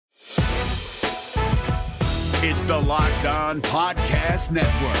It's the Locked On Podcast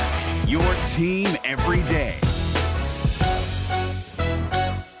Network, your team every day.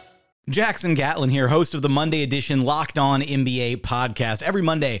 Jackson Gatlin here, host of the Monday edition Locked On NBA podcast. Every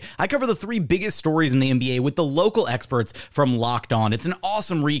Monday, I cover the three biggest stories in the NBA with the local experts from Locked On. It's an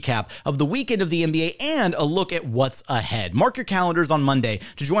awesome recap of the weekend of the NBA and a look at what's ahead. Mark your calendars on Monday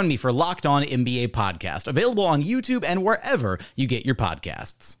to join me for Locked On NBA podcast, available on YouTube and wherever you get your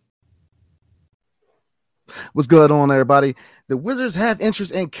podcasts. What's going on, everybody? The Wizards have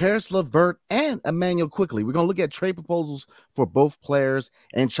interest in Caris Levert and Immanuel Quickley. We're going to look at trade proposals for both players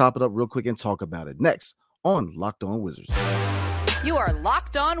and chop it up real quick and talk about it. Next on Locked On Wizards. You are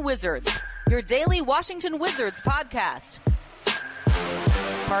Locked On Wizards, your daily Washington Wizards podcast.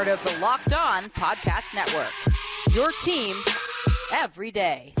 Part of the Locked On Podcast Network, your team every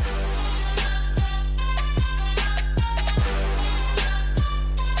day.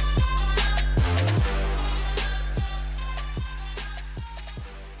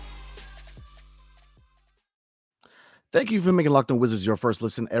 Thank you for making Locked On Wizards your first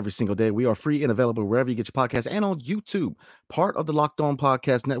listen every single day. We are free and available wherever you get your podcasts and on YouTube, part of the Locked On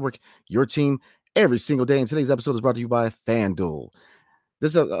Podcast Network, your team every single day. And today's episode is brought to you by FanDuel.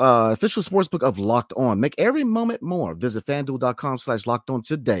 This is an official sportsbook of Locked On. Make every moment more. Visit FanDuel.com/LockedOn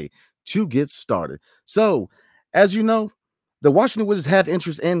today to get started. So, as you know, the Washington Wizards have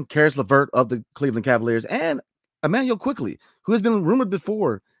interest in Caris Levert of the Cleveland Cavaliers and Immanuel Quickley, who has been rumored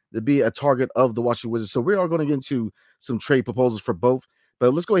before to be a target of the Washington Wizards. So we are going to get into some trade proposals for both.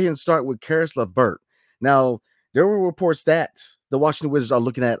 But let's go ahead and start with Caris Levert. Now, there were reports that the Washington Wizards are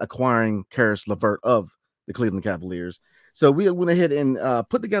looking at acquiring Caris Levert of the Cleveland Cavaliers. So we went ahead and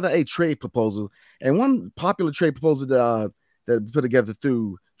put together a trade proposal. And one popular trade proposal that we put together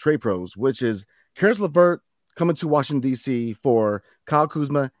through Trade Pros, which is Caris Levert coming to Washington, D.C. for Kyle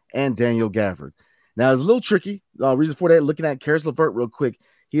Kuzma and Daniel Gafford. Now, it's a little tricky. Reason for that, looking at Caris Levert real quick,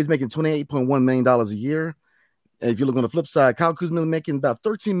 he is making $28.1 million a year. And if you look on the flip side, Kyle Kuzma is making about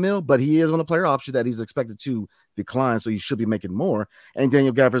 $13 million, but he is on a player option that he's expected to decline, so he should be making more. And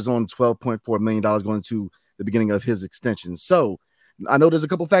Daniel Gafford is on $12.4 million going to the beginning of his extension. So I know there's a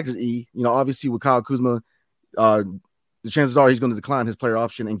couple factors, E. You know, obviously with Kyle Kuzma, the chances are he's going to decline his player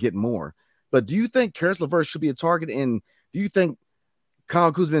option and get more. But do you think Caris Levert should be a target? And do you think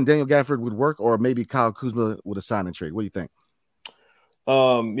Kyle Kuzma and Daniel Gafford would work, or maybe Kyle Kuzma would a sign and trade? What do you think?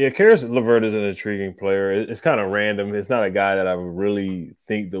 Caris Levert is an intriguing player. It's kind of random. It's not a guy that I really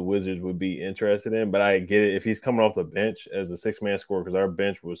think the Wizards would be interested in, but I get it if he's coming off the bench as a six-man scorer, because our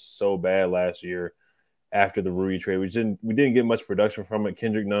bench was so bad last year after the Rui trade. We didn't get much production from it.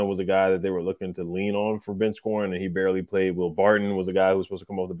 Kendrick Nunn was a guy that they were looking to lean on for bench scoring, and he barely played. Will Barton was a guy who was supposed to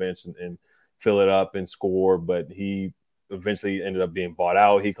come off the bench and fill it up and score, but he eventually ended up being bought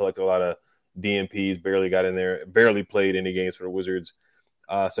out. He collected a lot of DNPs, barely got in there, barely played any games for the Wizards.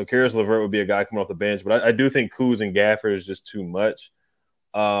 So Caris Levert would be a guy coming off the bench, but I do think Kuz and Gafford is just too much.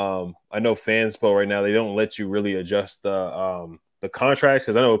 I know Fanspo right now, they don't let you really adjust the contracts,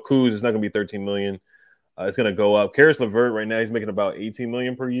 because I know Kuz is not going to be $13 million. It's going to go up. Caris Levert right now, he's making about $18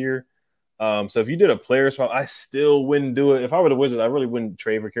 million per year. So if you did a player swap, I still wouldn't do it. If I were the Wizards, I really wouldn't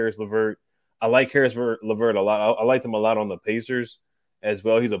trade for Caris Levert. I like Caris Levert a lot. I liked him a lot on the Pacers as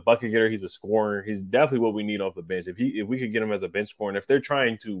well. He's a bucket getter. He's a scorer. He's definitely what we need off the bench. If we could get him as a bench scorer, and if they're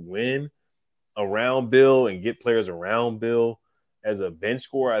trying to win around Bill and get players around Bill as a bench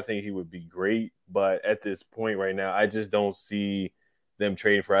scorer, I think he would be great. But at this point right now, I just don't see them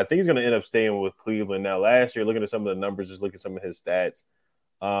trading for. I think he's going to end up staying with Cleveland. Now, last year, looking at some of the numbers, just look at some of his stats.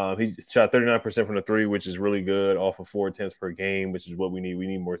 He shot 39% from the three, which is really good, off of 4 attempts per game, which is what we need. We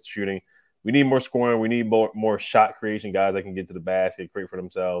need more shooting. We need more scoring. We need more shot creation, guys that can get to the basket, create for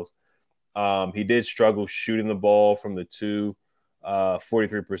themselves. He did struggle shooting the ball from the two,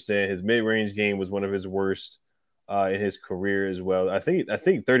 43%. His mid-range game was one of his worst in his career as well. I think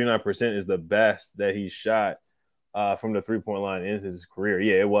 39% is the best that he shot from the three-point line in his career.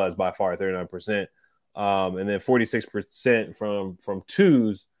 Yeah, it was by far 39%. And then 46% from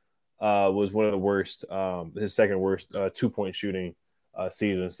twos was one of the worst, his second worst two-point shooting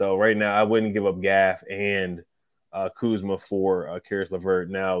season. So right now, I wouldn't give up Gaff and Kuzma for Caris Levert.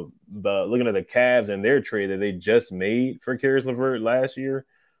 Now, looking at the Cavs and their trade that they just made for Caris Levert last year,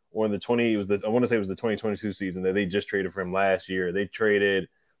 or in I want to say it was the 2022 season that they just traded for him last year. They traded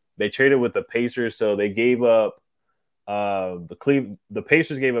with the Pacers, so they gave up the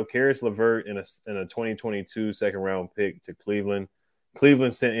Pacers gave up Caris Levert in a 2022 second round pick to Cleveland.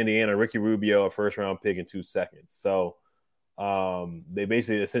 Cleveland sent Indiana Ricky Rubio a first round pick in 2 seconds. So they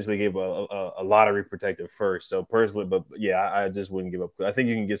basically essentially gave a lottery protected first. So personally, but yeah, I just wouldn't give up. I think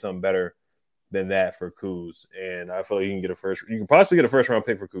you can get something better than that for Kuz. And I feel like you can possibly get a first round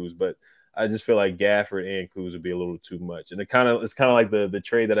pick for Kuz, but I just feel like Gafford and Kuz would be a little too much. And it's kind of like the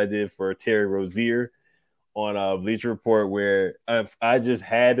trade that I did for Terry Rozier on Bleacher Report, where I just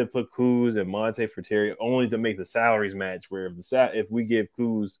had to put Kuz and Monte for Terry only to make the salaries match. Where if we give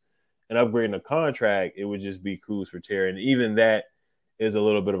Kuz an upgrade in the contract, it would just be Kuz for Terry, and even that is a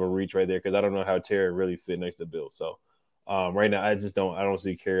little bit of a reach right there because I don't know how Terry really fit next to Bill. So right now, I don't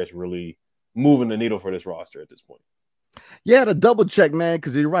see Caris really moving the needle for this roster at this point. Yeah, to double check, man,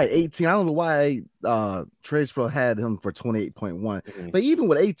 because you're right. 18. I don't know why Tradespro had him for 28.1, but even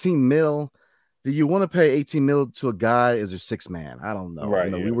with 18 mil. Do you want to pay 18 mil to a guy as a six man? I don't know.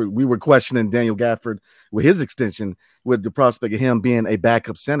 Right, we were questioning Daniel Gafford with his extension, with the prospect of him being a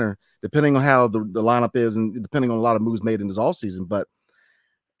backup center, depending on how the lineup is and depending on a lot of moves made in this offseason. But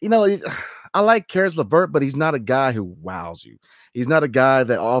I like Caris Levert, but he's not a guy who wows you. He's not a guy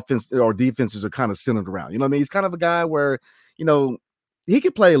that offense or defenses are kind of centered around. You know what I mean? He's kind of a guy where, he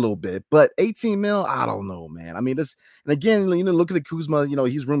could play a little bit, but 18 mil, I don't know, man. I mean, and again, look at Kuzma,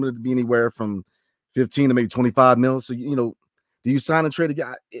 he's rumored to be anywhere from 15 to maybe 25 mil. So, do you sign and trade a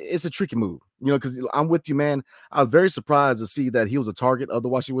guy? It's a tricky move, because I'm with you, man. I was very surprised to see that he was a target of the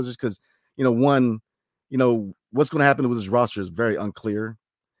Washington Wizards because, what's going to happen with his roster is very unclear,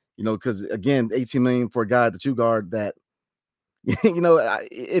 because again, 18 million for a guy at the two guard that,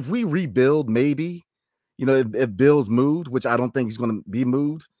 if we rebuild, maybe, if Bill's moved, which I don't think he's going to be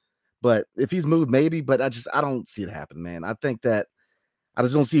moved, but if he's moved, maybe, but I don't see it happen, man. I think that I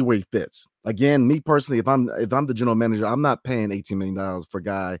just don't see where he fits. Again, me personally, if I'm the general manager, I'm not paying $18 million for a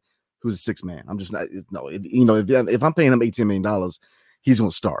guy who's a six man. I'm just not. No, if I'm paying him $18 million, he's going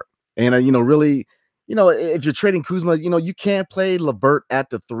to start. And really, if you're trading Kuzma, you can't play Levert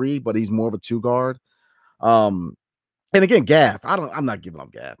at the three, but he's more of a two guard. And again, Gaff, I'm not giving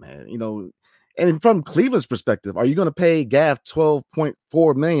up Gaff, man. And from Cleveland's perspective, are you going to pay Gaff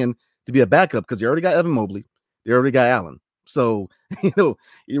 $12.4 million to be a backup because they already got Evan Mobley, they already got Allen? So, you're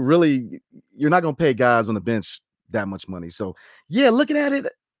not going to pay guys on the bench that much money. So, yeah, looking at it,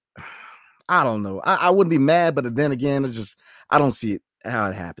 I don't know. I wouldn't be mad, but then again, it's just I don't see it how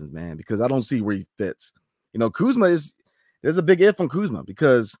it happens, man, because I don't see where he fits. Kuzma there's a big if on Kuzma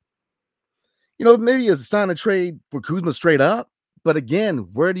because, maybe it's a sign of trade for Kuzma straight up. But again,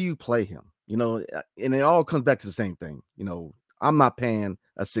 where do you play him? And it all comes back to the same thing. I'm not paying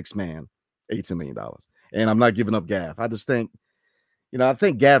a six man $18 million. And I'm not giving up Gaff. I just think, I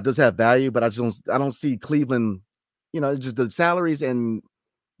think Gaff does have value, but I don't see Cleveland, just the salaries and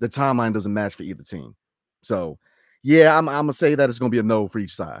the timeline doesn't match for either team. So, yeah, I'm going to say that it's going to be a no for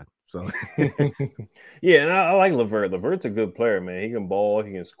each side. So, yeah, and I like Levert. Levert's a good player, man. He can ball,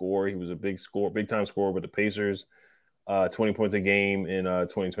 he can score. He was a big time scorer with the Pacers. 20 points a game in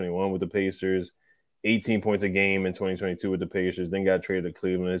 2021 with the Pacers. 18 points a game in 2022 with the Pacers, then got traded to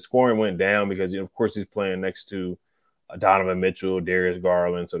Cleveland. His scoring went down because, of course, he's playing next to Donovan Mitchell, Darius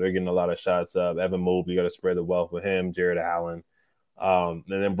Garland, so they're getting a lot of shots up. Evan Mobley, got to spread the wealth with him, Jared Allen. And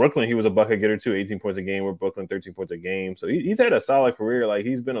then Brooklyn, he was a bucket getter too, 18 points a game with Brooklyn, 13 points a game. So he's had a solid career. Like,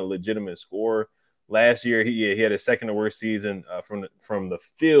 he's been a legitimate scorer. Last year, he had his second to worst season from the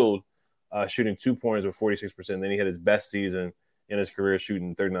field, shooting 2 pointers with 46%. Then he had his best season in his career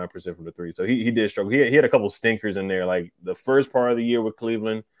shooting 39% from the three. So he did struggle. He had a couple stinkers in there. Like the first part of the year with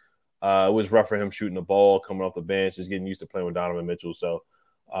Cleveland, it was rough for him shooting the ball, coming off the bench, just getting used to playing with Donovan Mitchell. So,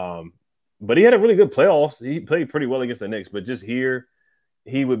 but he had a really good playoffs. He played pretty well against the Knicks, but just here,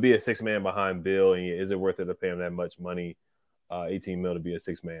 he would be a six man behind Bill. And is it worth it to pay him that much money? 18 mil to be a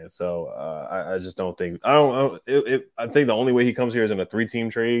six man. So I just don't think, I think the only way he comes here is in a 3-team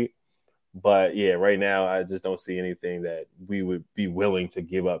trade. But yeah, right now I just don't see anything that we would be willing to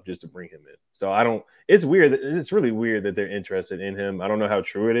give up just to bring him in. So it's weird. It's really weird that they're interested in him. I don't know how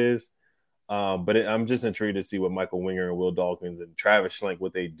true it is. But I'm just intrigued to see what Michael Winger and Will Dawkins and Travis Schlenk,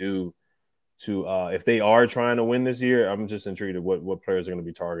 what they do to, if they are trying to win this year. I'm just intrigued at what players are going to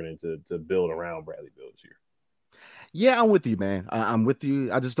be targeting to build around Bradley Beal this year. Yeah, I'm with you, man. I'm with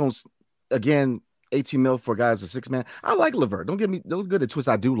you. I just don't, again, 18 mil for guys a six man. I like Levert. Don't get the twist.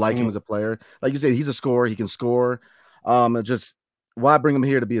 I do like him as a player. Like you said, he's a scorer. He can score. Just why bring him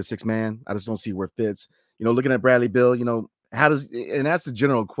here to be a six man? I just don't see where it fits. Looking at Bradley Beal, and that's the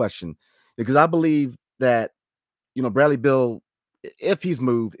general question, because I believe that, Bradley Beal, if he's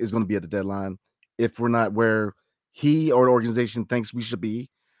moved, is going to be at the deadline if we're not where he or the organization thinks we should be.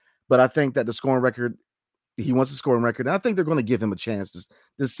 But I think that the scoring record, he wants a scoring record, and I think they're going to give him a chance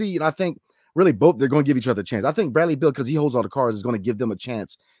to see. And I think really both, they're going to give each other a chance. I think Bradley Beal, because he holds all the cards, is going to give them a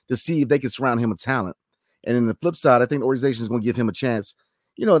chance to see if they can surround him with talent. And in the flip side, I think the organization is going to give him a chance,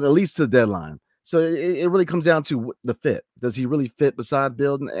 at least to the deadline. So it really comes down to the fit. Does he really fit beside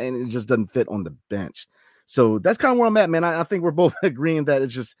Bill? And it just doesn't fit on the bench. So that's kind of where I'm at, man. I think we're both agreeing that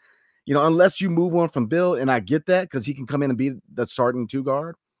it's just, unless you move on from Bill, and I get that because he can come in and be the starting two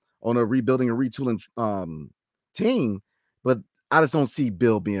guard on a rebuilding and retooling team. But I just don't see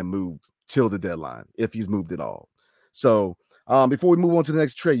Bill being moved till the deadline if he's moved at all. So before we move on to the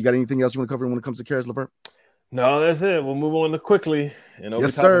next trade, you got anything else you want to cover when it comes to Caris Levert? No, that's it. We'll move on to Quickley. And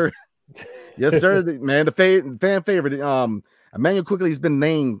Yes, sir. Yes, sir. Man, the fan favorite. Immanuel Quickley has been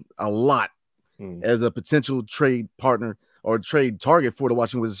named a lot as a potential trade partner or trade target for the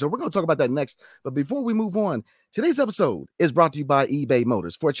Washington Wizards. So we're going to talk about that next. But before we move on, today's episode is brought to you by eBay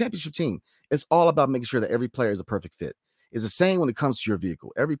Motors. For a championship team, it's all about making sure that every player is a perfect fit. It's the same when it comes to your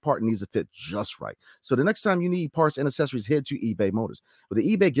vehicle. Every part needs to fit just right. So the next time you need parts and accessories, head to eBay Motors. With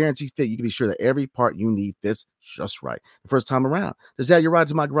the eBay Guarantee Fit, you can be sure that every part you need fits just right. The first time around, just add your ride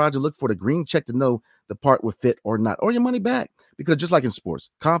to my garage and look for the green check to know the part will fit or not, or your money back. Because just like in sports,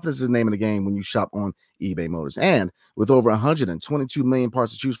 confidence is the name of the game when you shop on eBay Motors. And with over 122 million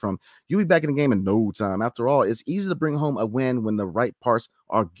parts to choose from, you'll be back in the game in no time. After all, it's easy to bring home a win when the right parts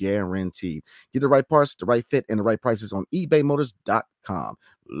are guaranteed. Get the right parts, the right fit, and the right prices on ebaymotors.com.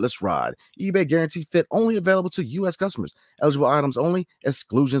 Let's ride. eBay Guarantee Fit only available to U.S. customers. Eligible items only.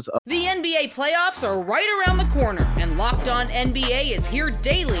 Exclusions. The NBA playoffs are right around the corner, and Locked On NBA is here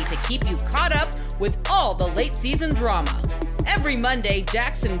daily to keep you caught up with all the late season drama. Every Monday,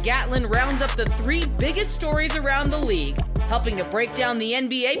 Jackson Gatlin rounds up the 3 biggest stories around the league, helping to break down the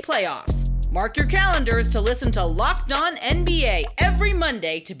NBA playoffs. Mark your calendars to listen to Locked On NBA every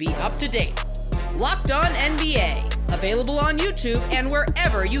Monday to be up to date. Locked On NBA, available on YouTube and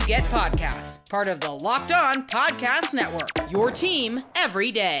wherever you get podcasts. Part of the Locked On Podcast Network, your team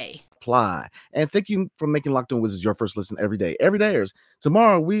every day. Apply. And thank you for making Locked On Wizards your first listen every day. Every day.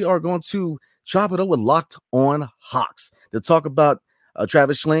 Tomorrow, we are going to chop it up with Locked On Hawks to talk about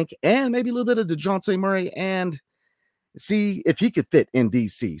Travis Schlenk and maybe a little bit of DeJounte Murray and see if he could fit in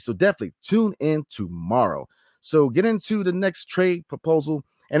DC. So definitely tune in tomorrow. So get into the next trade proposal.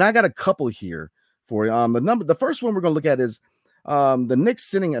 And I got a couple here for you. The first one we're going to look at is the Knicks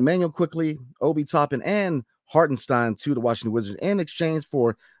sending Immanuel Quickley, Obi Toppin, and Hartenstein to the Washington Wizards in exchange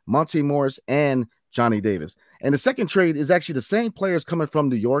for Monte Morris and Johnny Davis. And the second trade is actually the same players coming from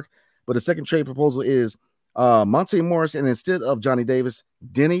New York, but the second trade proposal is Monte Morris, and instead of Johnny Davis,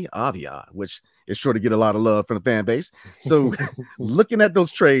 Denny Avia, which is sure to get a lot of love from the fan base. So looking at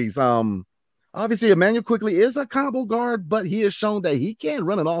those trades, obviously Immanuel Quickley is a combo guard, but he has shown that he can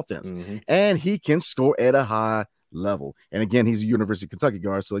run an offense and he can score at a high level. And again, he's a University of Kentucky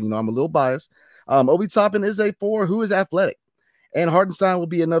guard, so I'm a little biased. Obi Toppin is a 4 who is athletic, and Hartenstein will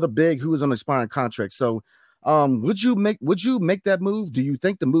be another big who is on an expiring contract. So would you make that move? Do you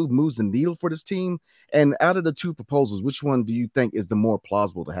think the move moves the needle for this team? And out of the 2 proposals, which one do you think is the more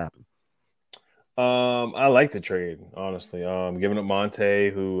plausible to happen? I like the trade, honestly. Giving up Monte,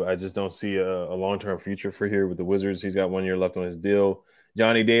 who I just don't see a long-term future for here with the Wizards. He's got 1 year left on his deal.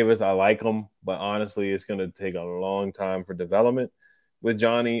 Johnny Davis, I like him, but honestly, it's going to take a long time for development with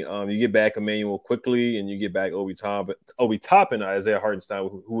Johnny. You get back Immanuel Quickley, and you get back Obi Toppin, Isaiah Hartenstein,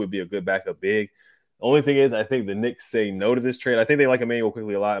 who would be a good backup big. The only thing is, I think the Knicks say no to this trade. I think they like Immanuel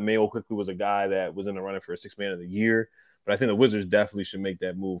Quickley a lot. Immanuel Quickley was a guy that was in the running for a 6th man of the year, but I think the Wizards definitely should make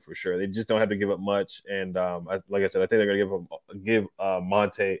that move for sure. They just don't have to give up much. And like I said, I think they're going to give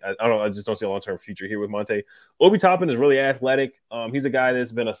Monte. I just don't see a long-term future here with Monte. Obi Toppin is really athletic. He's a guy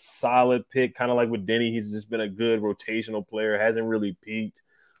that's been a solid pick, kind of like with Denny. He's just been a good rotational player, hasn't really peaked.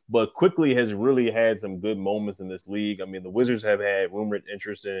 But Quickley has really had some good moments in this league. I mean, the Wizards have had rumored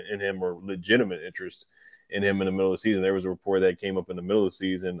interest in him, or legitimate interest in him in the middle of the season. There was a report that came up in the middle of the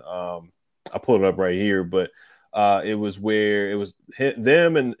season. I pulled it up right here, but it was where it was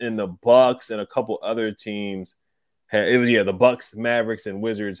them and the Bucks and a couple other teams. The Bucks, Mavericks, and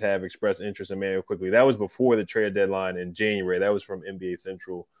Wizards have expressed interest in Immanuel Quickley. That was before the trade deadline in January. That was from NBA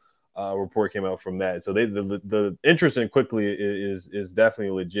Central. Report came out from that. So the interest in Quickley is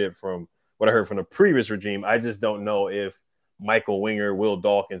definitely legit from what I heard from the previous regime. I just don't know if Michael Winger, Will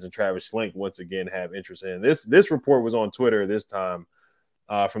Dawkins, and Travis Schlenk once again have interest in this. This report was on Twitter this time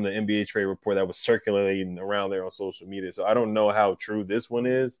from the NBA trade report that was circulating around there on social media. So I don't know how true this one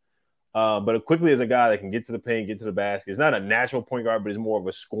is. But Quickley is a guy that can get to the paint, get to the basket. He's not a natural point guard, but he's more of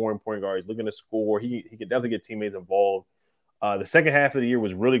a scoring point guard. He's looking to score. He can definitely get teammates involved. The second half of the year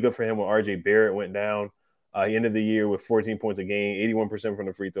was really good for him when RJ Barrett went down. He ended the year with 14 points a game, 81% from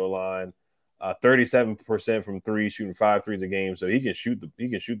the free throw line, 37% from 3, shooting 5 threes a game. So he can shoot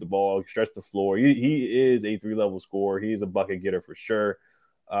the ball, stretch the floor. He is a 3-level scorer. He's a bucket getter for sure.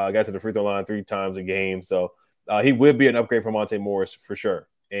 got to the free throw line 3 times a game. So he would be an upgrade from Monte Morris for sure.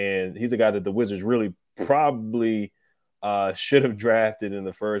 And he's a guy that the Wizards really probably should have drafted in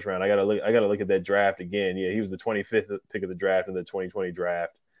the first round. I gotta look at that draft again. Yeah, he was the 25th pick of the draft in the 2020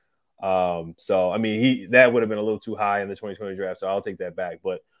 draft. So I mean, that would have been a little too high in the 2020 draft. So I'll take that back.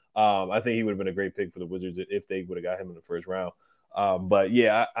 But I think he would have been a great pick for the Wizards if they would have got him in the first round. But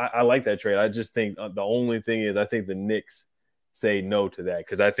yeah, I like that trade. I just think the only thing is I think the Knicks say no to that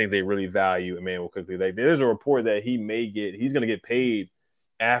because I think they really value Immanuel Quickley. There's a report that he's going to get paid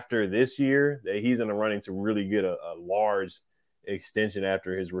after this year, that he's in the running to really get a large extension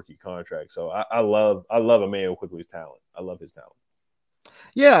after his rookie contract. So I love Immanuel Quickley's talent. I love his talent.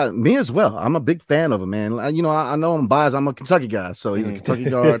 Yeah, me as well. I'm a big fan of him, man. I know I'm biased. I'm a Kentucky guy, so he's a Kentucky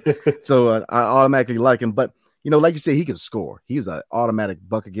guard. So I automatically like him. But, like you say, he can score. He's an automatic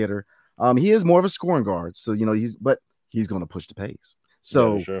bucket getter. He is more of a scoring guard. So, he's going to push the pace.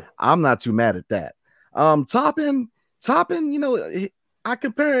 So yeah, sure. I'm not too mad at that. Toppin, I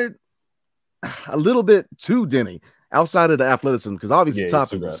compared a little bit to Denny outside of the athleticism because obviously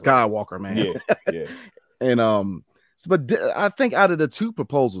Toppin's a Skywalker, man. Yeah. And but I think out of the two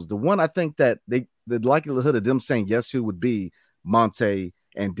proposals, the one I think that the likelihood of them saying yes to would be Monte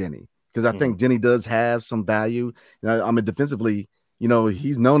and Denny because I think Denny does have some value. Defensively,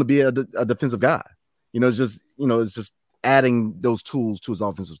 he's known to be a defensive guy. It's just adding those tools to his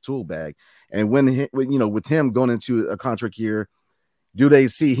offensive tool bag. And with him going into a contract year, do they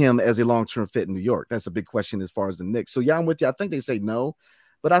see him as a long-term fit in New York? That's a big question as far as the Knicks. So yeah, I'm with you. I think they say no,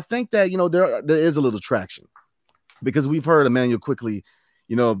 but I think that there is a little traction. Because we've heard Immanuel Quickley,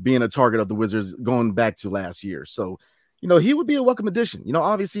 being a target of the Wizards going back to last year. So, he would be a welcome addition.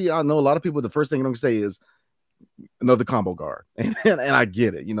 Obviously, I know a lot of people, the first thing they're going to say is another combo guard. And I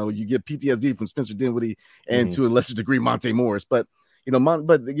get it. You get PTSD from Spencer Dinwiddie and to a lesser degree, Monte Morris. But,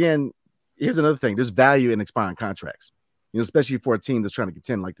 but again, here's another thing. There's value in expiring contracts, especially for a team that's trying to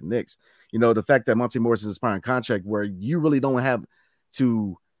contend like the Knicks. The fact that Monte Morris is an expiring contract where you really don't have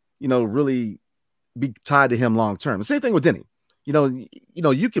to, really be tied to him long term. The same thing with Denny.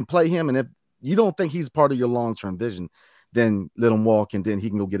 You can play him, and if you don't think he's part of your long term vision, then let him walk, and then he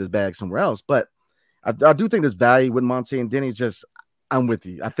can go get his bag somewhere else. But I do think there's value with Monte and Denny. I'm with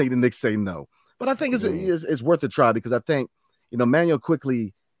you. I think the Knicks say no, but I think it's worth a try because I think Immanuel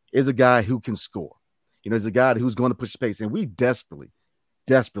Quickley is a guy who can score. He's a guy who's going to push the pace, and we desperately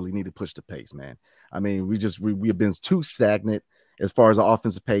need to push the pace, man. I mean, we have been too stagnant as far as the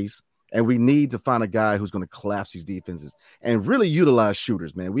offensive pace. And we need to find a guy who's going to collapse these defenses and really utilize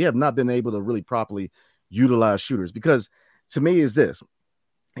shooters, man. We have not been able to really properly utilize shooters because to me is this.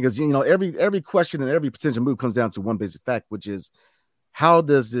 Because, every question and every potential move comes down to one basic fact, which is how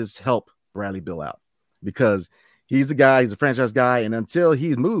does this help Bradley Beal out? Because he's the guy, he's a franchise guy. And until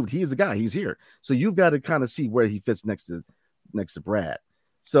he's moved, he's the guy, he's here. So you've got to kind of see where he fits next to Brad.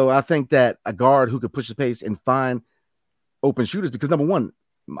 So I think that a guard who could push the pace and find open shooters, because number one,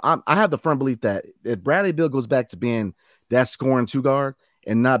 I have the firm belief that if Bradley Beal goes back to being that scoring two guard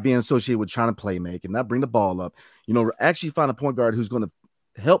and not being associated with trying to play make and not bring the ball up, actually find a point guard who's going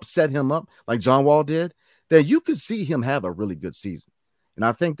to help set him up like John Wall did, then you could see him have a really good season. And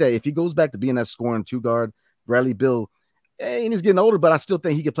I think that if he goes back to being that scoring two guard, Bradley Beal, and he's getting older, but I still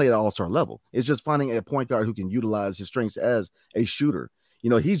think he could play at all-star level. It's just finding a point guard who can utilize his strengths as a shooter.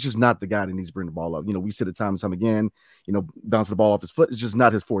 He's just not the guy that needs to bring the ball up. We said it time and time again, bounce the ball off his foot. It's just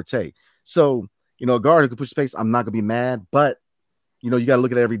not his forte. So, a guard who can push the pace, I'm not going to be mad. But, you got to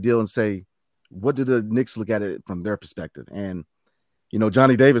look at every deal and say, what do the Knicks look at it from their perspective? And,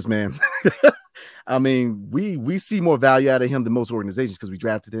 Johnny Davis, man, I mean, we see more value out of him than most organizations because we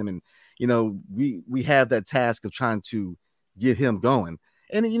drafted him. And, we have that task of trying to get him going.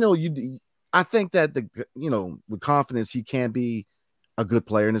 And, I think that, with confidence, he can be a good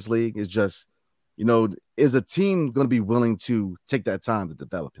player in this league. Is just, is a team going to be willing to take that time to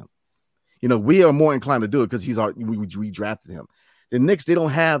develop him? We are more inclined to do it because we drafted him. The Knicks, they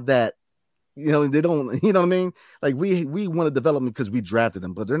don't have that, they don't, you know what I mean? Like we want to develop him because we drafted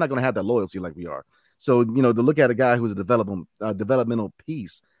him, but they're not going to have that loyalty like we are. So, to look at a guy who's a developmental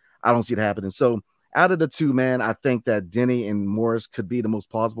piece, I don't see it happening. So out of the two, man, I think that Denny and Morris could be the most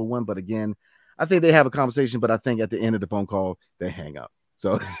plausible one. But again, I think they have a conversation, but I think at the end of the phone call, they hang up.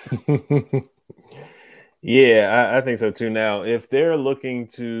 So, yeah, I think so too. Now, if they're looking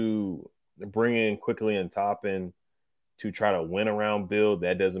to bring in Quickley and Toppin to try to win around Bill,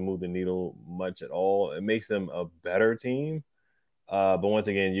 that doesn't move the needle much at all. It makes them a better team. But once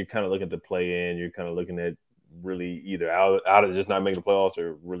again, you're kind of looking to play in. You're kind of looking at really either out of just not making the playoffs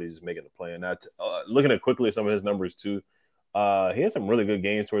or really just making the play. And looking at Quickley some of his numbers too. He had some really good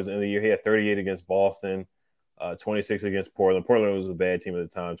games towards the end of the year. He had 38 against Boston, 26 against Portland. Portland was a bad team at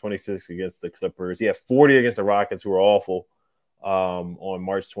the time. 26 against the Clippers. He had 40 against the Rockets, who were awful, on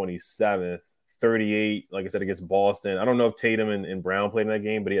March 27th. 38, like I said, against Boston. I don't know if Tatum and Brown played in that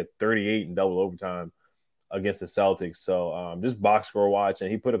game, but he had 38 in double overtime against the Celtics. So just box score watch, and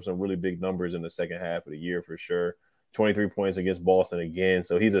he put up some really big numbers in the second half of the year for sure. 23 points against Boston again.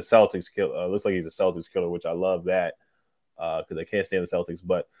 So he's a Celtics killer. Looks like he's a Celtics killer, which I love that because I can't stand the Celtics.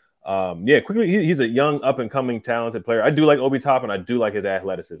 But Quickley, he's a young, up-and-coming, talented player. I do like Obi Toppin. I do like his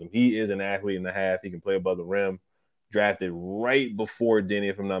athleticism. He is an athlete and a half. He can play above the rim. Drafted right before Denny,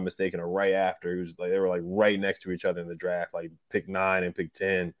 if I'm not mistaken, or right after. He was like, they were like right next to each other in the draft, like pick 9 and pick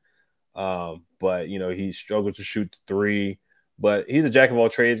 10. But he struggles to shoot the three. But he's a jack of all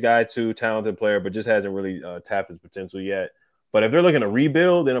trades guy too, talented player, but just hasn't really tapped his potential yet. But if they're looking to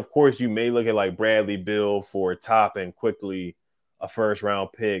rebuild, then of course you may look at like Bradley Beal for Toppin, Quickley, a first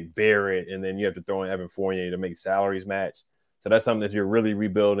round pick, Barrett, and then you have to throw in Evan Fournier to make salaries match. So that's something that you're really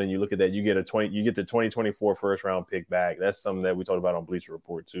rebuilding. You look at that, you get the 2024 first round pick back. That's something that we talked about on Bleacher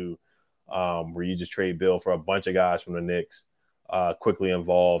Report too, where you just trade Bill for a bunch of guys from the Knicks, Quickley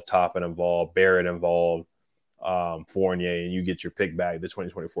involved, Toppin involved, Barrett involved, Fournier, and you get your pick back, the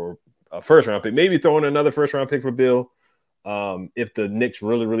 2024 first round pick. Maybe throw in another first round pick for Bill if the Knicks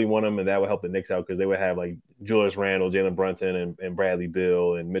really, really want him, and that would help the Knicks out because they would have like Julius Randle, Jalen Brunson, and Bradley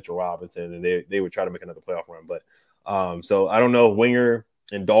Beal and Mitchell Robinson, and they would try to make another playoff run. But so I don't know if Winger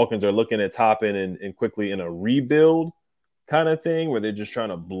and Dawkins are looking at Toppin and Quickley in a rebuild kind of thing where they're just trying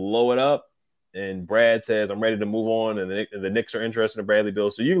to blow it up. And Brad says, I'm ready to move on, and the Knicks are interested in Bradley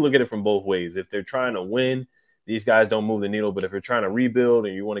Beal. So you can look at it from both ways. If they're trying to win, these guys don't move the needle. But if you're trying to rebuild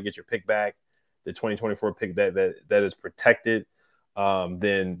and you want to get your pick back, the 2024 pick that is protected,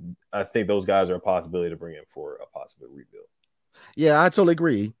 then I think those guys are a possibility to bring in for a possible rebuild. Yeah, I totally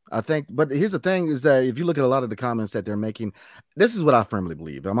agree. I think, but here's the thing is that if you look at a lot of the comments that they're making, this is what I firmly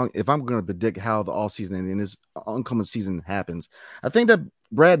believe. If I'm going to predict how the offseason and this oncoming season happens, I think that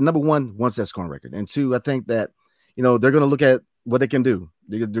Brad, number one, wants that scoring record. And two, I think that, they're going to look at what they can do.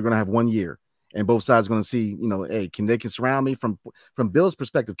 They're going to have 1 year. And both sides are going to see, hey, they can surround me from Bill's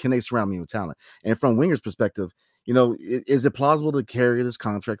perspective? Can they surround me with talent? And from Winger's perspective, is it plausible to carry this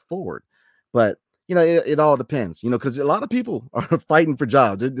contract forward? But it all depends, because a lot of people are fighting for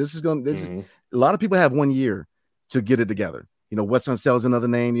jobs. A lot of people have 1 year to get it together. Western Cell's another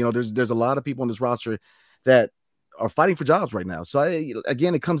name. There's a lot of people on this roster that are fighting for jobs right now. So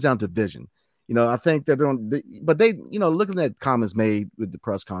again, it comes down to vision. I think that looking at comments made with the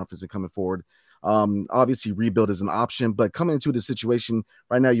press conference and coming forward, obviously rebuild is an option, but coming into the situation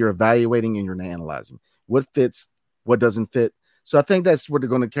right now, you're evaluating and you're analyzing what fits, what doesn't fit. So I think that's what they're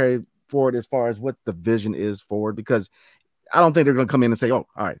going to carry forward as far as what the vision is forward, because I don't think they're going to come in and say, oh,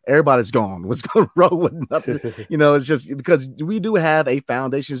 all right, everybody's gone. What's going to roll with nothing? It's just because we do have a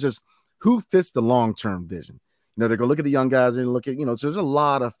foundation. It's just who fits the long-term vision. They're going to look at the young guys and look at, so there's a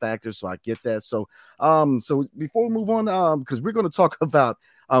lot of factors. So I get that. So, so before we move on, because we're going to talk about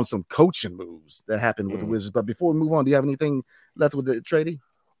some coaching moves that happened with the Wizards. But before we move on, do you have anything left with the trading?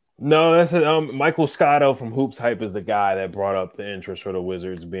 No, that's it. Michael Scotto from Hoops Hype is the guy that brought up the interest for the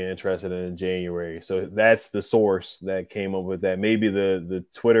Wizards being interested in January. So that's the source that came up with that. Maybe the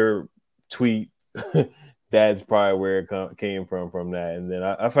Twitter tweet, that's probably where it came from that. And then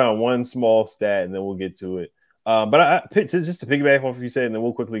I found one small stat, and then we'll get to it. But just to piggyback off what you said, and then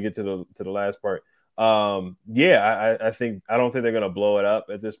we'll quickly get to the last part. I don't think they're going to blow it up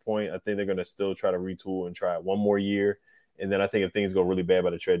at this point. I think they're going to still try to retool and try it one more year. And then I think if things go really bad by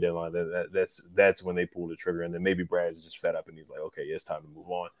the trade deadline, that's when they pull the trigger. And then maybe Brad's just fed up and he's like, okay, it's time to move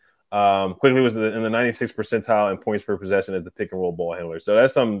on. Quickley was in the 96th percentile in points per possession as the pick and roll ball handler. So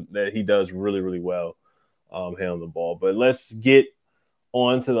that's something that he does really, really well, handling the ball. But let's get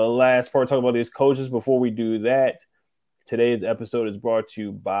on to the last part, talk about these coaches. Before we do that, today's episode is brought to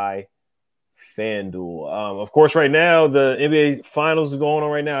you by FanDuel. Of course, right now, the NBA Finals is going on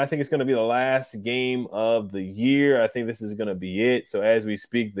right now. I think it's going to be the last game of the year. I think this is going to be it. So as we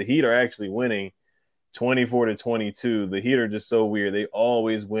speak, the Heat are actually winning 24-22. The Heat are just so weird. They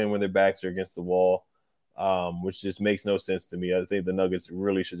always win when their backs are against the wall, which just makes no sense to me. I think the Nuggets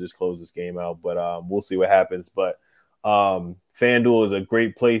really should just close this game out, but we'll see what happens. But FanDuel is a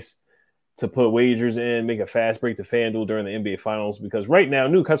great place to put wagers in. Make a fast break to FanDuel during the NBA Finals, because right now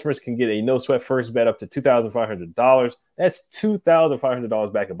new customers can get a no-sweat first bet up to $2,500. That's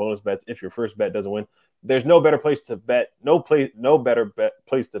 $2,500 back in bonus bets if your first bet doesn't win. There's no better place to bet,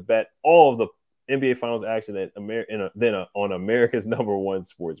 place to bet all of the NBA Finals action than on America's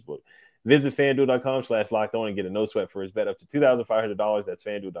 #1 sportsbook. Visit FanDuel.com/lockedon and get a no sweat first bet up to $2,500. That's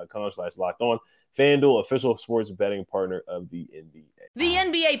FanDuel.com/lockedon. FanDuel, official sports betting partner of the NBA. The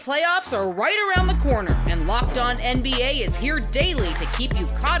NBA playoffs are right around the corner, and Locked On NBA is here daily to keep you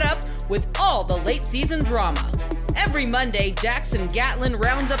caught up with all the late season drama. Every Monday, Jackson Gatlin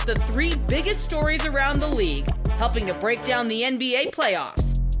rounds up the 3 biggest stories around the league, helping to break down the NBA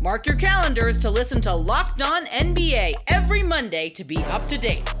playoffs. Mark your calendars to listen to Locked On NBA every Monday to be up to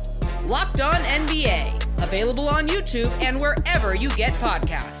date. Locked On NBA, available on YouTube and wherever you get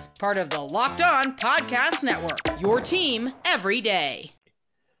podcasts. Part of the Locked On Podcast Network, your team every day.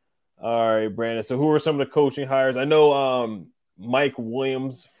 All right, Brandon. So who are some of the coaching hires? I know Mike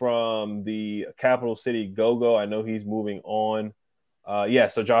Williams from the Capital City Go-Go. I know he's moving on.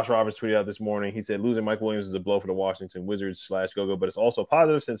 So Josh Roberts tweeted out this morning. He said, losing Mike Williams is a blow for the Washington Wizards /Go-Go, but it's also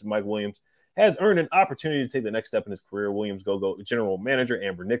positive since Mike Williams has earned an opportunity to take the next step in his career. Williams Go-Go general manager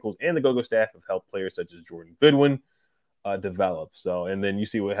Amber Nichols and the Go-Go staff have helped players such as Jordan Goodwin develop. So, and then you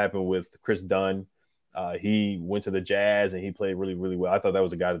see what happened with Chris Dunn. He went to the Jazz and he played really, really well. I thought that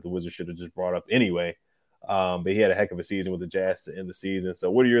was a guy that the Wizards should have just brought up anyway. But he had a heck of a season with the Jazz to end the season.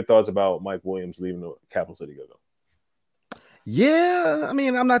 So what are your thoughts about Mike Williams leaving the Capital City Go-Go? Yeah, I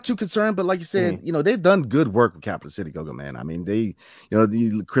mean, I'm not too concerned, but like you said, they've done good work with Capital City Go-Go, man. I mean,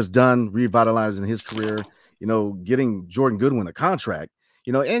 Chris Dunn revitalizing his career, getting Jordan Goodwin a contract,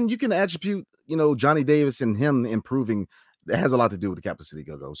 and you can attribute, Johnny Davis and him improving. That has a lot to do with the Capital City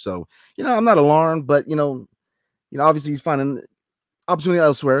Go-Go. So, I'm not alarmed, but, obviously he's finding opportunity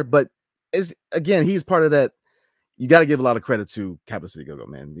elsewhere, but he's part of that. You got to give a lot of credit to Capital City Go-Go,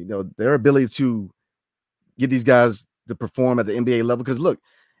 man. Their ability to get these guys to perform at the NBA level. Because look,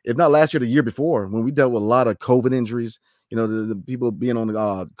 if not last year, the year before, when we dealt with a lot of COVID injuries, the people being on the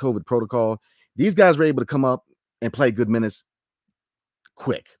COVID protocol, these guys were able to come up and play good minutes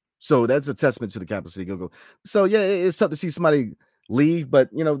quick. So that's a testament to the Capital City Go-Go. So yeah, it's tough to see somebody leave,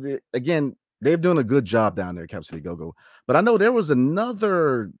 but again, they're doing a good job down there at Capital City Go-Go. But I know there was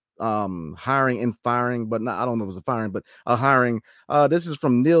another hiring and firing, but not, I don't know if it was a firing, but a hiring. This is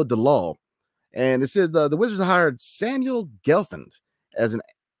from Neil DeLaw. And it says the Wizards hired Samuel Gelfand as an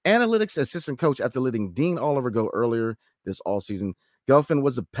analytics assistant coach after letting Dean Oliver go earlier this offseason. Gelfand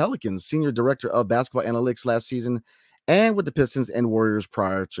was the Pelicans senior director of basketball analytics last season and with the Pistons and Warriors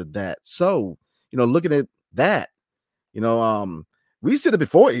prior to that. So, looking at that, we said it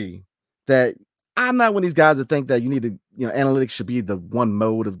before, that I'm not one of these guys that think that you need to, analytics should be the one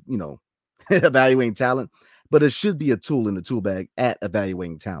mode of, evaluating talent, but it should be a tool in the tool bag at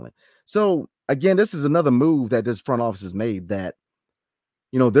evaluating talent. So, again, this is another move that this front office has made that,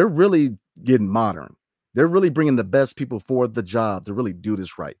 they're really getting modern. They're really bringing the best people for the job to really do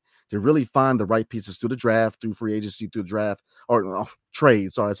this right, to really find the right pieces through the draft, through free agency, through the draft, or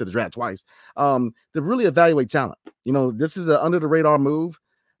trade. Sorry, I said the draft twice. To really evaluate talent. This is an under the radar move,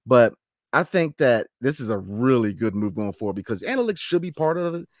 but I think that this is a really good move going forward because analytics should be part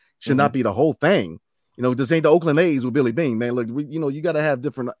of it, should not be the whole thing. This ain't the Oakland A's with Billy Beane, man. Look, you got to have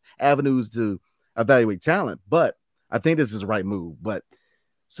different avenues to evaluate talent, but I think this is the right move. But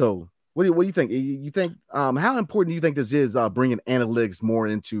so what do you think? You think how important do you think this is bringing analytics more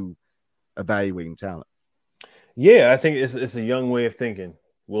into evaluating talent? Yeah, I think it's a young way of thinking.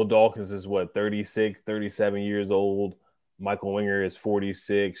 Will Dawkins is 36, 37 years old. Michael Winger is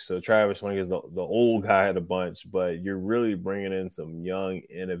 46. So Travis Schlenk is the old guy of the bunch, but you're really bringing in some young,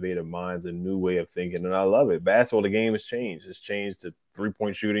 innovative minds, a new way of thinking. And I love it. Basketball, the game has changed. It's changed to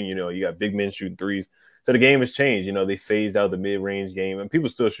 3-point shooting. You got big men shooting threes. So the game has changed. They phased out the mid-range game. And people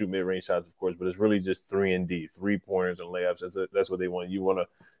still shoot mid-range shots, of course, but it's really just 3-and-D, 3-pointers and layups. That's what they want. You want to,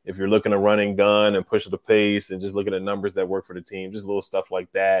 if you're looking to run and gun and push the pace and just looking at numbers that work for the team, just little stuff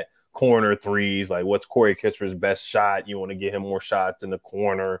like that. Corner threes, like what's Corey Kisper's best shot? You want to get him more shots in the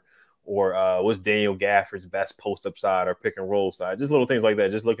corner, or what's Daniel Gafford's best post-up side or pick and roll side? Just little things like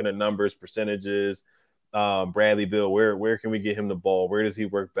that. Just looking at numbers, percentages. Bradley Beal, where can we get him the ball? Where does he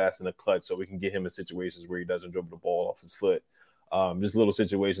work best in the clutch so we can get him in situations where he doesn't dribble the ball off his foot? Just little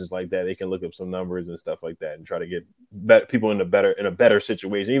situations like that. They can look up some numbers and stuff like that and try to get people in a better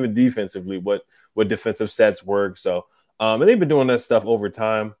situation, even defensively. What defensive sets work? So, and they've been doing that stuff over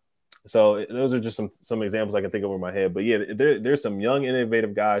time. So those are just some examples I can think of in my head. But yeah, there's some young,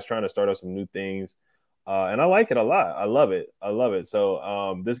 innovative guys trying to start up some new things. And I like it a lot. I love it.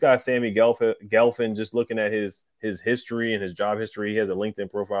 So this guy, Sammy Gelfand, just looking at his history and his job history, he has a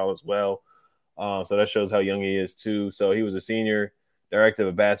LinkedIn profile as well. So that shows how young he is too. So he was a senior director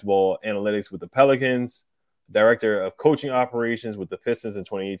of basketball analytics with the Pelicans, director of coaching operations with the Pistons in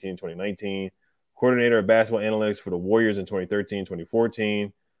 2018, 2019, coordinator of basketball analytics for the Warriors in 2013,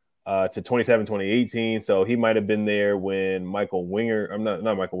 2014, to 27, 2018. So he might have been there when Michael Winger. I'm not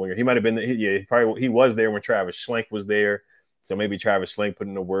Michael Winger. He might have been there. He was there when Travis Schlenk was there. So maybe Travis Schlenk put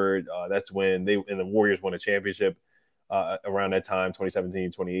in a word. That's when the Warriors won a championship around that time,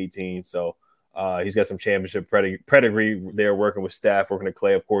 2017, 2018. So he's got some championship pedigree there, working with staff, working at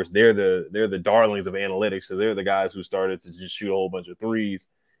Clay. Of course, they're the darlings of analytics. So they're the guys who started to just shoot a whole bunch of threes,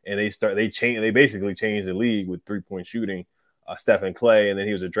 and they basically changed the league with 3-point shooting. Stephen Clay, and then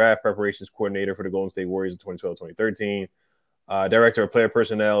he was a draft preparations coordinator for the Golden State Warriors in 2012, 2013. Director of player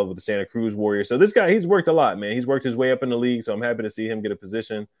personnel with the Santa Cruz Warriors. So this guy, he's worked a lot, man. He's worked his way up in the league, so I'm happy to see him get a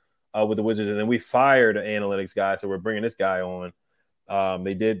position with the Wizards. And then we fired an analytics guy, so we're bringing this guy on. I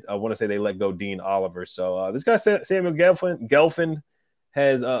want to say they let go Dean Oliver. So this guy, Samuel Gelfand,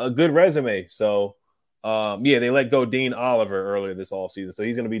 has a good resume. So, they let go Dean Oliver earlier this offseason. So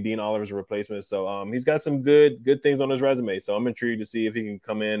he's going to be Dean Oliver's replacement. So he's got some good things on his resume. So I'm intrigued to see if he can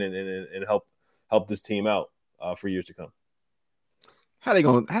come in and help this team out for years to come. How they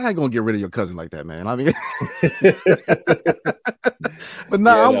gonna get rid of your cousin like that, man? I mean, but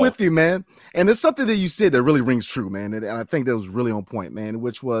I'm with you, man. And it's something that you said that really rings true, man. And I think that was really on point, man,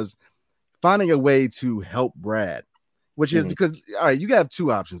 which was finding a way to help Brad, which is because, all right, you have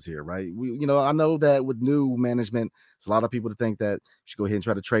two options here, right? I know that with new management, it's a lot of people to think that you should go ahead and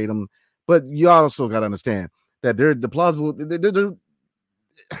try to trade him. But you also got to understand that they're plausible.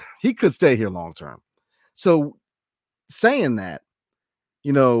 He could stay here long term. So saying that,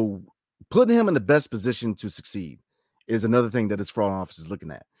 putting him in the best position to succeed is another thing that his front office is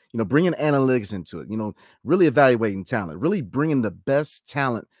looking at. Bringing analytics into it, really evaluating talent, really bringing the best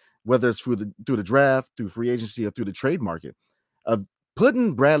talent, whether it's through the draft, through free agency, or through the trade market, of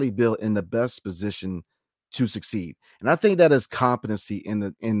putting Bradley Beal in the best position to succeed. And I think that is competency in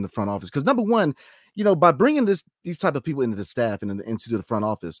the front office. Because number one, by bringing these type of people into the staff and into the front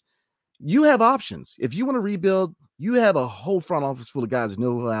office, you have options. If you want to rebuild, you have a whole front office full of guys who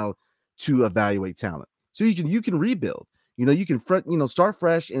know how to evaluate talent. So you can rebuild. You can start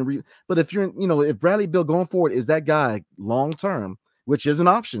fresh and but if if Bradley Beal going forward is that guy long term, which is an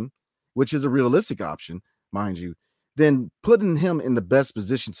option, which is a realistic option, mind you, then putting him in the best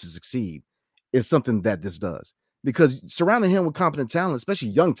position to succeed is something that this does. Because surrounding him with competent talent, especially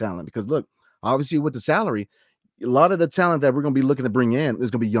young talent, because look, obviously with the salary, a lot of the talent that we're going to be looking to bring in is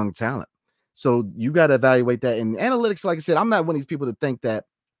going to be young talent. So you got to evaluate that. And analytics, like I said, I'm not one of these people that think that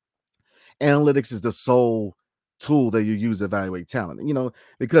analytics is the sole tool that you use to evaluate talent,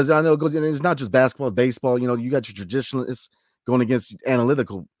 because I know it's not just basketball, baseball, you got your traditionalists going against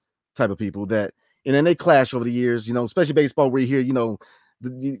analytical type of people and then they clash over the years, especially baseball where you hear,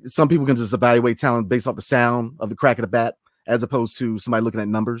 some people can just evaluate talent based off the sound of the crack of the bat, as opposed to somebody looking at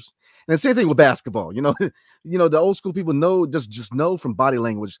numbers. And the same thing with basketball, the old school people know, just know from body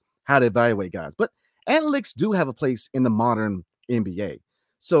language how to evaluate guys. But analytics do have a place in the modern NBA.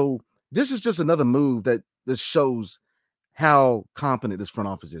 So this is just another move that this shows how competent this front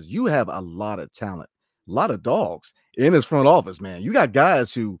office is. You have a lot of talent, a lot of dogs in this front office, man. You got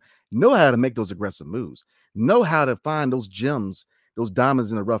guys who know how to make those aggressive moves, know how to find those gems, those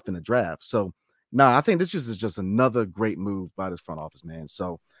diamonds in the rough in the draft. So, I think this is just another great move by this front office, man.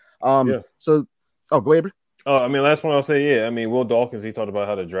 So, go ahead. Oh, last one I'll say, Will Dawkins, he talked about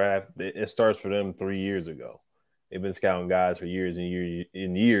how the draft, it starts for them 3 years ago. They've been scouting guys for years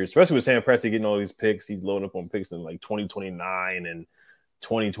and years, especially with Sam Presti getting all these picks. He's loading up on picks in like 2029 and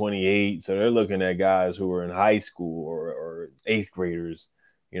 2028. So they're looking at guys who are in high school or eighth graders.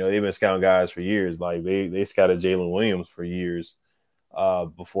 They've been scouting guys for years. Like they scouted Jalen Williams for years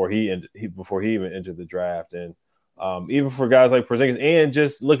before he even entered the draft. And even for guys like Porzingis, and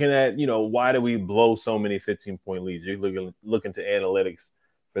just looking at, why do we blow so many 15-point leads? You're looking to analytics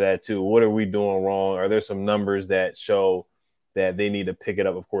for that too. What are we doing wrong? Are there some numbers that show that they need to pick it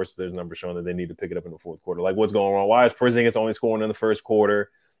up? Of course, there's numbers showing that they need to pick it up in the fourth quarter. Like, what's going wrong? Why is Porzingis only scoring in the first quarter,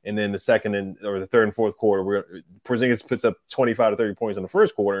 and then the second or the third and fourth quarter, Porzingis puts up 25 to 30 points in the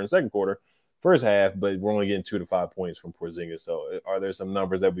first quarter and second quarter, first half, but we're only getting 2 to 5 points from Porzingis. So are there some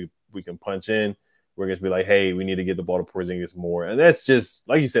numbers that we can punch in? We're going to be like, hey, we need to get the ball to Porzingis more. And that's just,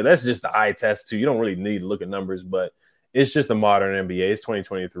 like you said, that's just the eye test too. You don't really need to look at numbers, but it's just the modern NBA. It's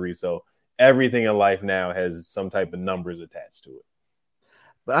 2023. So everything in life now has some type of numbers attached to it.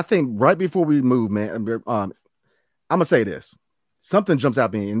 But I think right before we move, man, I'm going to say this. Something jumps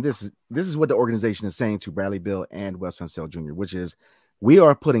out at me, and this is what the organization is saying to Bradley Beal and Wes Unseld Jr., which is we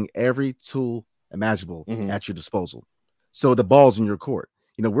are putting every tool imaginable at your disposal. So the ball's in your court.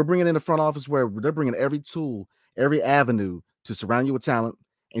 We're bringing in the front office where they're bringing every tool, every avenue to surround you with talent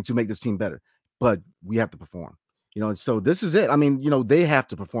and to make this team better. But we have to perform. So this is it. I mean, they have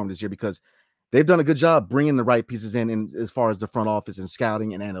to perform this year because they've done a good job bringing the right pieces in as far as the front office and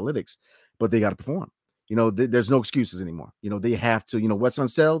scouting and analytics, but they got to perform. There's no excuses anymore. They have to. Wes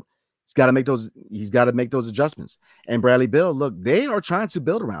Unseld, he's got to make those adjustments. And Bradley Beal, look, they are trying to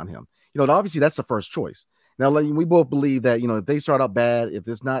build around him. Obviously that's the first choice. Now, we both believe that if they start out bad, if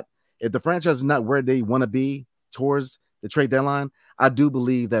the franchise is not where they want to be towards the trade deadline, I do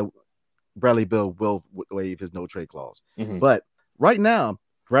believe that Bradley Beal will waive his no trade clause. Mm-hmm. But right now,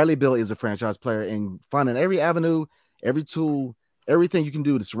 Bradley Beal is a franchise player, and finding every avenue, every tool, everything you can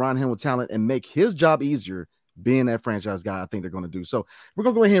do to surround him with talent and make his job easier being that franchise guy, I think they're going to do. So we're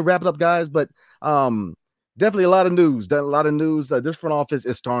going to go ahead and wrap it up, guys. But definitely a lot of news. This front office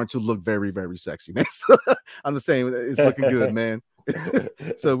is starting to look very, very sexy, man. So I'm just saying it's looking good, man.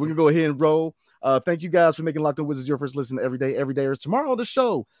 So we're going to go ahead and roll. Thank you guys for making Locked On Wizards your first listen every day. Tomorrow on the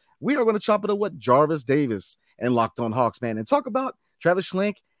show, we are going to chop it up with Jarvis Davis and Locked On Hawks, man, and talk about Travis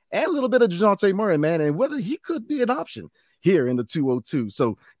Schlenk and a little bit of DeJounte Murray, man, and whether he could be an option here in the 202.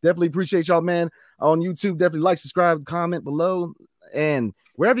 So definitely appreciate y'all, man. On YouTube, definitely like, subscribe, comment below, and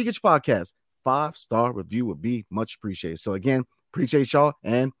wherever you get your podcast, 5-star review would be much appreciated. So again, appreciate y'all,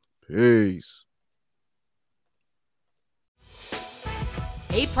 and peace.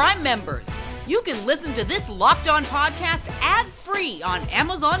 Hey, Prime members, you can listen to this Locked On podcast ad-free on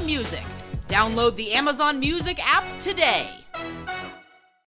Amazon Music. Download the Amazon Music app today.